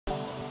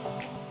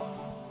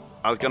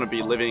I was going to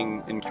be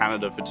living in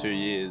Canada for 2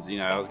 years, you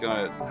know, I was going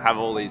to have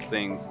all these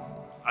things.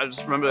 I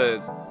just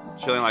remember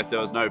feeling like there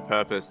was no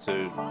purpose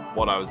to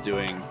what I was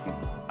doing.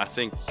 I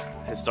think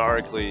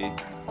historically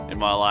in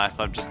my life,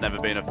 I've just never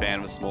been a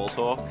fan of small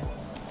talk.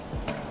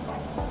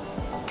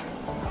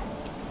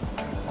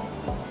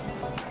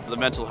 The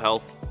mental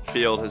health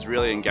field has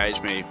really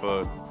engaged me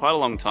for quite a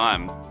long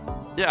time.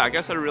 Yeah, I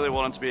guess I really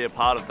wanted to be a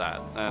part of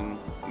that and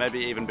maybe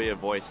even be a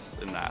voice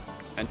in that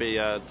and be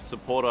a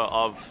supporter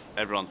of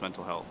everyone's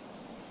mental health.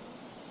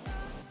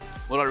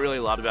 What I really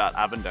loved about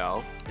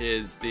Avondale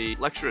is the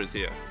lecturers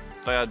here.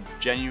 They are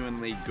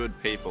genuinely good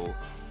people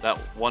that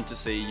want to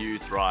see you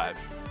thrive.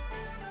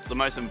 The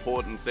most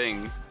important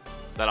thing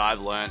that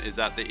I've learned is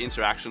that the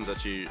interactions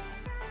that you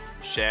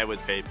share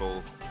with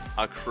people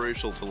are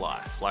crucial to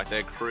life, like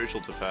they're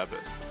crucial to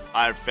purpose.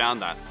 I've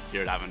found that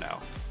here at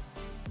Avondale.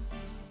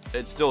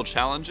 It's still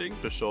challenging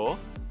for sure,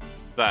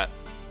 but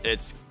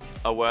it's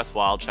a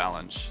worthwhile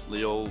challenge.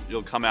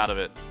 You'll come out of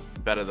it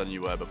better than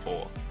you were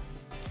before.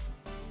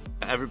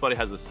 Everybody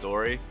has a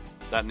story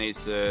that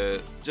needs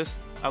to just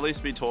at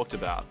least be talked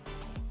about.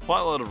 Quite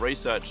a lot of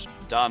research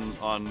done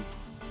on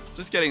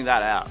just getting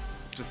that out,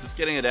 just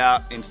getting it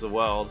out into the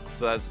world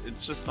so that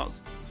it's just not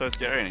so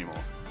scary anymore.